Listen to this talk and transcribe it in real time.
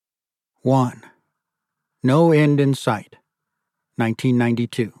1. No End in Sight,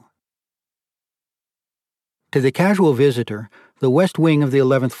 1992. To the casual visitor, the west wing of the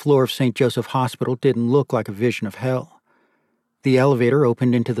 11th floor of St. Joseph Hospital didn't look like a vision of hell. The elevator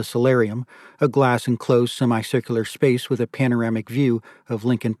opened into the solarium, a glass-enclosed semicircular space with a panoramic view of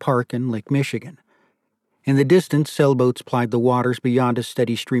Lincoln Park and Lake Michigan. In the distance, sailboats plied the waters beyond a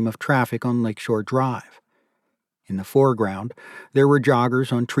steady stream of traffic on Lakeshore Drive. In the foreground, there were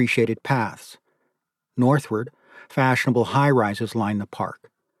joggers on tree-shaded paths. Northward, fashionable high-rises lined the park.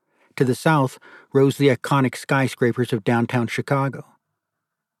 To the south rose the iconic skyscrapers of downtown Chicago.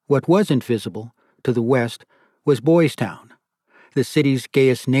 What wasn't visible, to the west, was Boys Town, the city's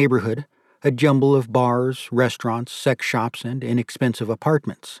gayest neighborhood, a jumble of bars, restaurants, sex shops, and inexpensive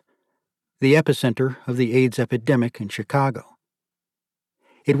apartments. The epicenter of the AIDS epidemic in Chicago.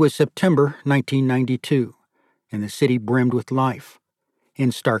 It was September 1992, and the city brimmed with life,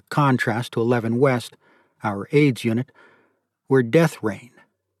 in stark contrast to 11 West, our AIDS unit, where death reigned.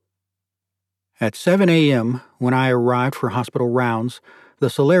 At 7 a.m., when I arrived for hospital rounds, the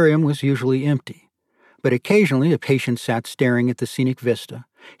solarium was usually empty, but occasionally a patient sat staring at the scenic vista,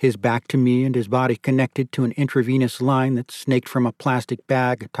 his back to me and his body connected to an intravenous line that snaked from a plastic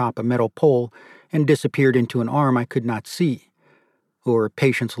bag atop a metal pole and disappeared into an arm I could not see. Or a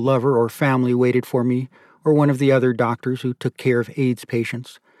patient's lover or family waited for me, or one of the other doctors who took care of AIDS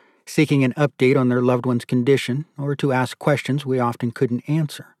patients, seeking an update on their loved one's condition or to ask questions we often couldn't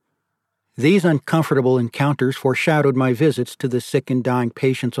answer. These uncomfortable encounters foreshadowed my visits to the sick and dying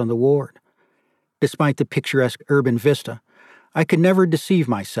patients on the ward. Despite the picturesque urban vista, I could never deceive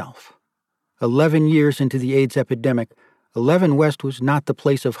myself. 11 years into the AIDS epidemic, 11 West was not the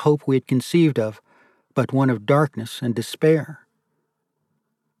place of hope we had conceived of, but one of darkness and despair.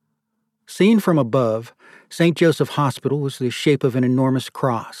 Seen from above, St. Joseph Hospital was the shape of an enormous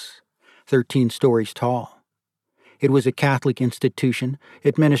cross, 13 stories tall. It was a Catholic institution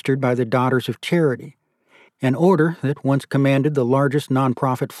administered by the Daughters of Charity, an order that once commanded the largest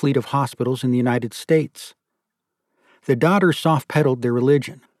nonprofit fleet of hospitals in the United States. The Daughters soft-pedaled their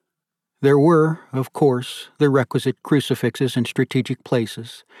religion. There were, of course, the requisite crucifixes in strategic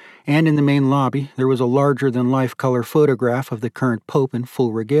places, and in the main lobby there was a larger-than-life color photograph of the current pope in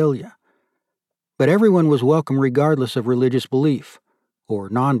full regalia. But everyone was welcome regardless of religious belief, or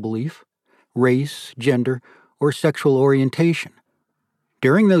non-belief, race, gender, or sexual orientation.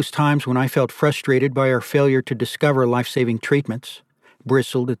 During those times when I felt frustrated by our failure to discover life-saving treatments,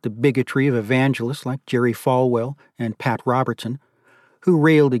 bristled at the bigotry of evangelists like Jerry Falwell and Pat Robertson, who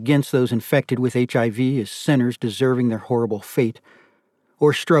railed against those infected with HIV as sinners deserving their horrible fate,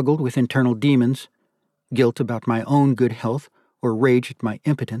 or struggled with internal demons, guilt about my own good health, or rage at my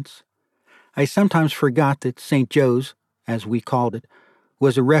impotence, I sometimes forgot that St. Joe's, as we called it,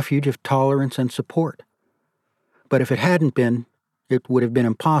 was a refuge of tolerance and support. But if it hadn't been, it would have been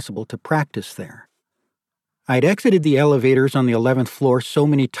impossible to practice there. I'd exited the elevators on the 11th floor so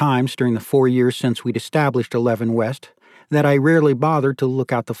many times during the 4 years since we'd established 11 West that I rarely bothered to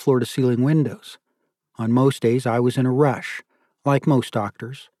look out the floor-to-ceiling windows. On most days, I was in a rush, like most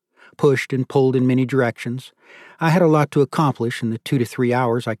doctors, pushed and pulled in many directions. I had a lot to accomplish in the 2 to 3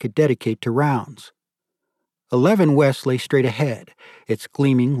 hours I could dedicate to rounds. 11 West lay straight ahead, its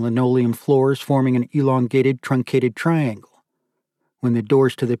gleaming linoleum floors forming an elongated, truncated triangle. When the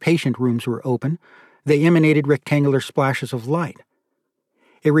doors to the patient rooms were open, they emanated rectangular splashes of light.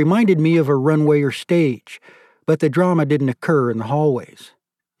 It reminded me of a runway or stage, but the drama didn't occur in the hallways.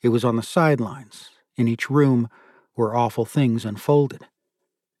 It was on the sidelines, in each room where awful things unfolded.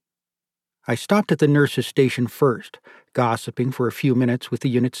 I stopped at the nurse's station first, gossiping for a few minutes with the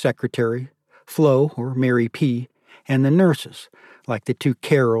unit secretary, Flo or Mary P., and the nurses, like the two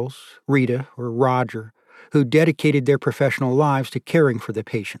Carols, Rita or Roger, who dedicated their professional lives to caring for the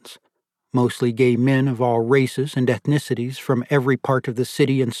patients, mostly gay men of all races and ethnicities from every part of the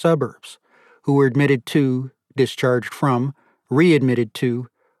city and suburbs, who were admitted to, discharged from, readmitted to,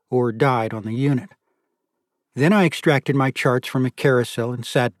 or died on the unit. Then I extracted my charts from a carousel and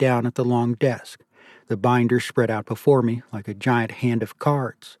sat down at the long desk, the binder spread out before me like a giant hand of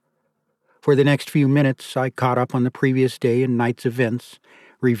cards. For the next few minutes, I caught up on the previous day and night's events,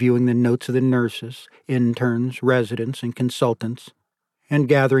 reviewing the notes of the nurses, interns, residents, and consultants, and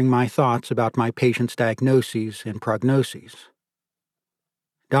gathering my thoughts about my patients' diagnoses and prognoses.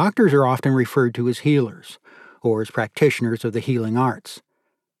 Doctors are often referred to as healers, or as practitioners of the healing arts.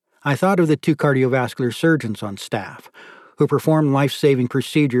 I thought of the 2 cardiovascular surgeons on staff, who perform life-saving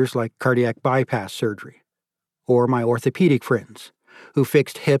procedures like cardiac bypass surgery, or my orthopedic friends, who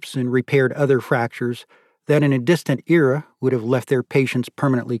fixed hips and repaired other fractures that in a distant era would have left their patients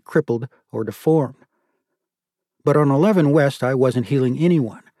permanently crippled or deformed. But on 11 West, I wasn't healing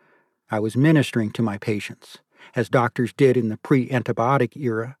anyone. I was ministering to my patients, as doctors did in the pre-antibiotic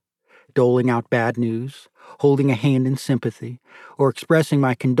era, doling out bad news, holding a hand in sympathy, or expressing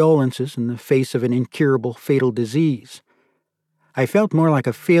my condolences in the face of an incurable fatal disease. I felt more like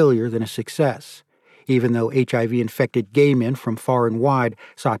a failure than a success, even though HIV-infected gay men from far and wide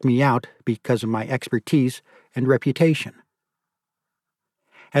sought me out because of my expertise and reputation.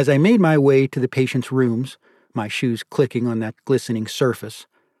 As I made my way to the patients' rooms, my shoes clicking on that glistening surface,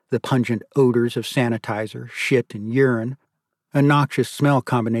 the pungent odors of sanitizer, shit, and urine, a noxious smell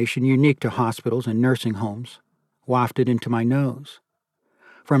combination unique to hospitals and nursing homes, wafted into my nose.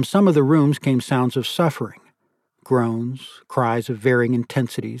 From some of the rooms came sounds of suffering, groans, cries of varying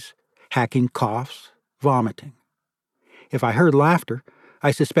intensities, hacking coughs, vomiting. If I heard laughter,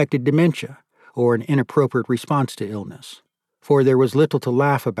 I suspected dementia or an inappropriate response to illness, for there was little to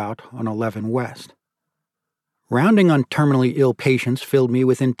laugh about on 11 West. Rounding on terminally ill patients filled me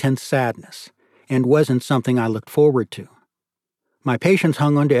with intense sadness, and wasn't something I looked forward to. My patients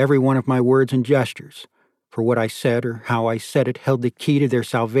hung on to every one of my words and gestures, for what I said or how I said it held the key to their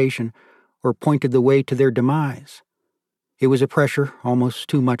salvation or pointed the way to their demise. It was a pressure almost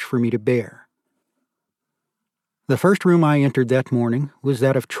too much for me to bear. The first room I entered that morning was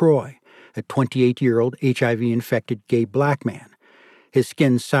that of Troy, a 28-year-old HIV-infected gay black man, his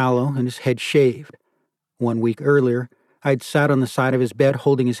skin sallow and his head shaved. 1 week earlier, I'd sat on the side of his bed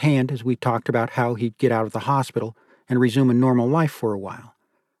holding his hand as we talked about how he'd get out of the hospital and resume a normal life for a while.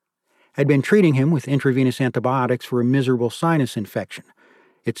 I'd been treating him with intravenous antibiotics for a miserable sinus infection,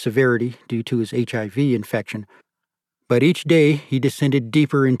 its severity due to his HIV infection, but each day he descended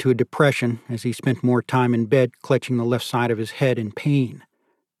deeper into a depression as he spent more time in bed clutching the left side of his head in pain.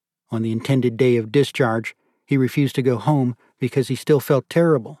 On the intended day of discharge, he refused to go home because he still felt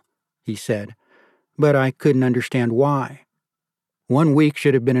terrible, he said, but I couldn't understand why. 1 week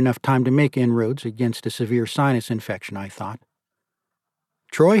should have been enough time to make inroads against a severe sinus infection, I thought.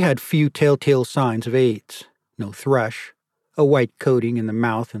 Troy had few telltale signs of AIDS, no thrush, a white coating in the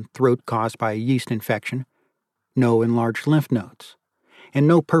mouth and throat caused by a yeast infection, no enlarged lymph nodes, and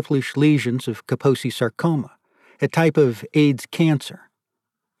no purplish lesions of Kaposi sarcoma, a type of AIDS cancer.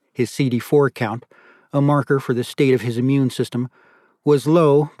 His CD4 count, a marker for the state of his immune system, was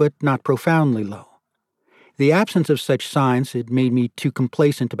low but not profoundly low. The absence of such signs had made me too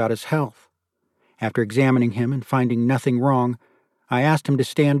complacent about his health. After examining him and finding nothing wrong, I asked him to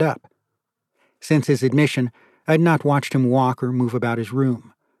stand up. Since his admission, I'd not watched him walk or move about his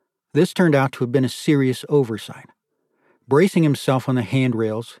room. This turned out to have been a serious oversight. Bracing himself on the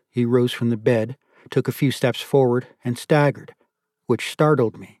handrails, he rose from the bed, took a few steps forward, and staggered, which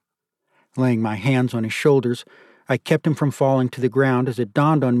startled me. Laying my hands on his shoulders, I kept him from falling to the ground as it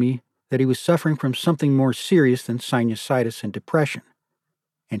dawned on me that he was suffering from something more serious than sinusitis and depression.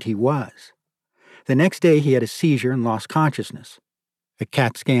 And he was. The next day he had a seizure and lost consciousness. A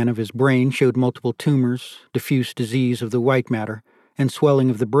CAT scan of his brain showed multiple tumors, diffuse disease of the white matter, and swelling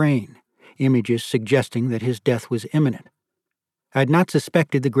of the brain, images suggesting that his death was imminent. I had not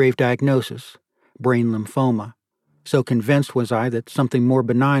suspected the grave diagnosis, brain lymphoma. So convinced was I that something more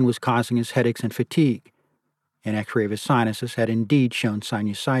benign was causing his headaches and fatigue. An X-ray of his sinuses had indeed shown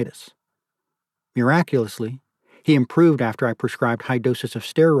sinusitis. Miraculously, he improved after I prescribed high doses of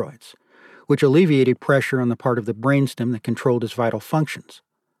steroids, which alleviated pressure on the part of the brainstem that controlled his vital functions.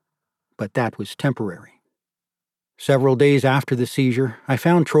 But that was temporary. Several days after the seizure, I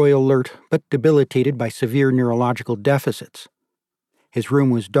found Troy alert but debilitated by severe neurological deficits. His room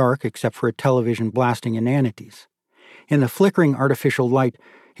was dark except for a television blasting inanities. In the flickering artificial light,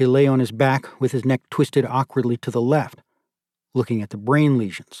 he lay on his back with his neck twisted awkwardly to the left, looking at the brain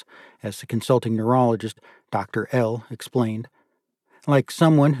lesions, as the consulting neurologist, Dr. L., explained, like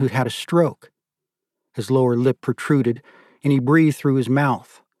someone who'd had a stroke. His lower lip protruded, and he breathed through his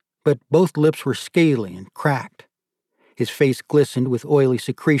mouth, but both lips were scaly and cracked. His face glistened with oily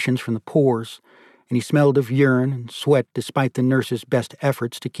secretions from the pores, and he smelled of urine and sweat despite the nurse's best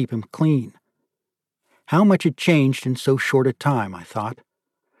efforts to keep him clean. How much had changed in so short a time, I thought.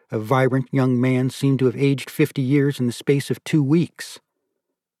 A vibrant young man seemed to have aged 50 years in the space of 2 weeks.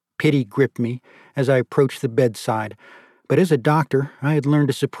 Pity gripped me as I approached the bedside, but as a doctor, I had learned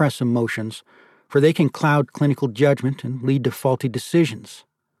to suppress emotions, for they can cloud clinical judgment and lead to faulty decisions.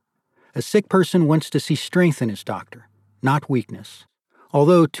 A sick person wants to see strength in his doctor, not weakness,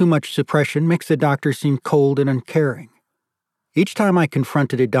 although too much suppression makes the doctor seem cold and uncaring. Each time I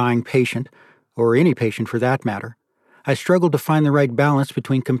confronted a dying patient, or any patient for that matter, I struggled to find the right balance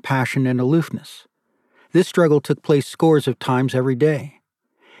between compassion and aloofness. This struggle took place scores of times every day.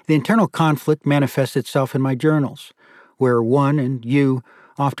 The internal conflict manifests itself in my journals, where one and you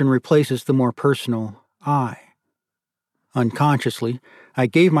often replaces the more personal I. Unconsciously, I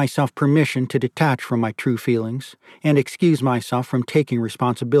gave myself permission to detach from my true feelings and excuse myself from taking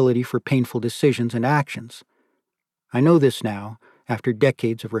responsibility for painful decisions and actions. I know this now, after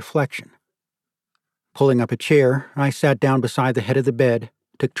decades of reflection. Pulling up a chair, I sat down beside the head of the bed,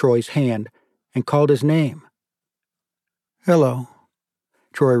 took Troy's hand, and called his name. "Hello,"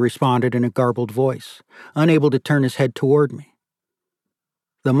 Troy responded in a garbled voice, unable to turn his head toward me.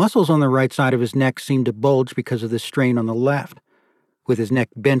 The muscles on the right side of his neck seemed to bulge because of the strain on the left. With his neck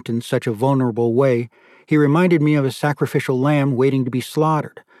bent in such a vulnerable way, he reminded me of a sacrificial lamb waiting to be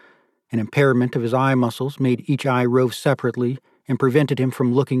slaughtered. An impairment of his eye muscles made each eye rove separately and prevented him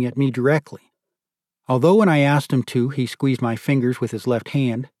from looking at me directly. Although when I asked him to, he squeezed my fingers with his left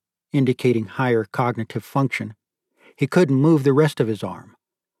hand, indicating higher cognitive function, he couldn't move the rest of his arm.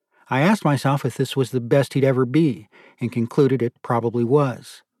 I asked myself if this was the best he'd ever be, and concluded it probably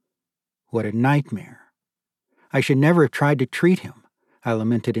was. What a nightmare. I should never have tried to treat him, I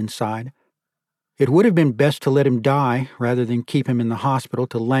lamented inside. It would have been best to let him die rather than keep him in the hospital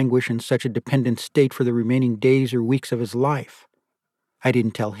to languish in such a dependent state for the remaining days or weeks of his life. I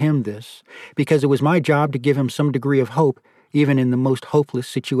didn't tell him this, because it was my job to give him some degree of hope even in the most hopeless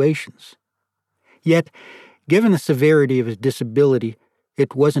situations. Yet, given the severity of his disability,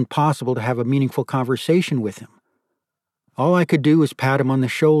 it wasn't possible to have a meaningful conversation with him. All I could do was pat him on the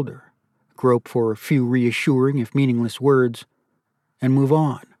shoulder, grope for a few reassuring if meaningless words, and move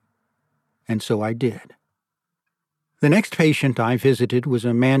on. And so I did. The next patient I visited was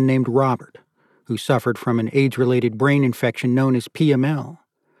a man named Robert, who suffered from an AIDS-related brain infection known as PML,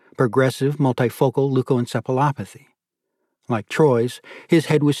 progressive multifocal leukoencephalopathy. Like Troy's, his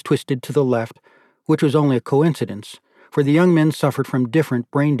head was twisted to the left, which was only a coincidence, for the young men suffered from different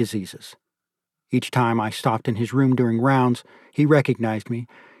brain diseases. Each time I stopped in his room during rounds, he recognized me,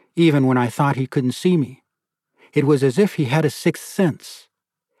 even when I thought he couldn't see me. It was as if he had a sixth sense.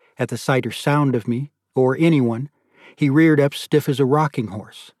 At the sight or sound of me, or anyone, he reared up stiff as a rocking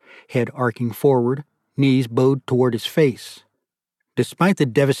horse, head arcing forward, knees bowed toward his face. Despite the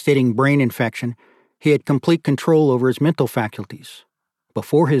devastating brain infection, he had complete control over his mental faculties.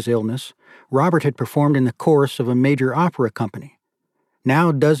 Before his illness, Robert had performed in the chorus of a major opera company.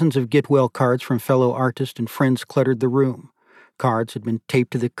 Now dozens of get-well cards from fellow artists and friends cluttered the room. Cards had been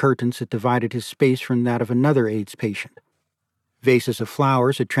taped to the curtains that divided his space from that of another AIDS patient. Vases of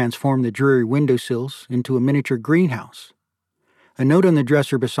flowers had transformed the dreary windowsills into a miniature greenhouse. A note on the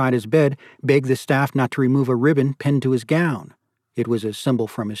dresser beside his bed begged the staff not to remove a ribbon pinned to his gown. It was a symbol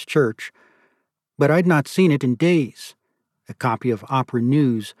from his church. But I'd not seen it in days. A copy of Opera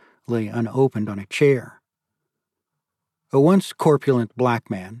News lay unopened on a chair. A once corpulent black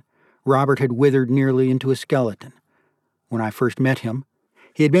man, Robert had withered nearly into a skeleton. When I first met him,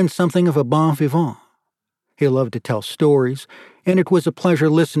 he had been something of a bon vivant. He loved to tell stories, and it was a pleasure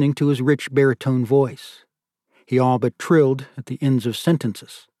listening to his rich baritone voice. He all but trilled at the ends of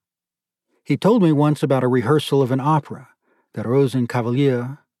sentences. He told me once about a rehearsal of an opera, the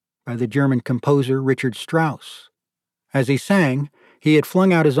Rosenkavalier, by the German composer Richard Strauss. As he sang, he had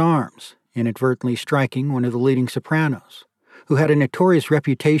flung out his arms, inadvertently striking one of the leading sopranos, who had a notorious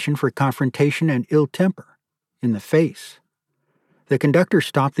reputation for confrontation and ill temper, in the face. The conductor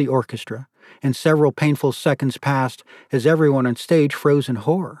stopped the orchestra, and several painful seconds passed as everyone on stage froze in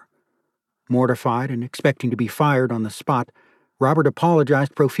horror. Mortified and expecting to be fired on the spot, Robert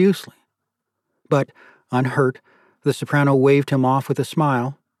apologized profusely. But, unhurt, the soprano waved him off with a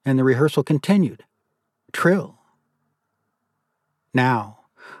smile, and the rehearsal continued. Trill. Now,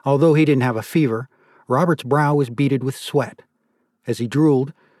 although he didn't have a fever, Robert's brow was beaded with sweat. As he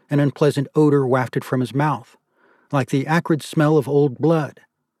drooled, an unpleasant odor wafted from his mouth, like the acrid smell of old blood.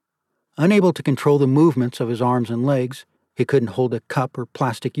 Unable to control the movements of his arms and legs, he couldn't hold a cup or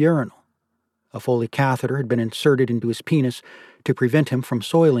plastic urinal. A Foley catheter had been inserted into his penis to prevent him from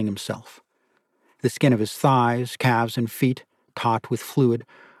soiling himself. The skin of his thighs, calves, and feet, taut with fluid,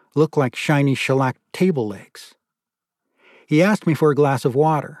 looked like shiny shellacked table legs. He asked me for a glass of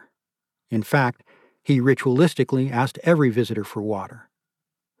water. In fact, he ritualistically asked every visitor for water.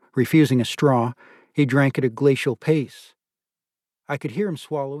 Refusing a straw, he drank at a glacial pace. I could hear him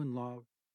swallow and log.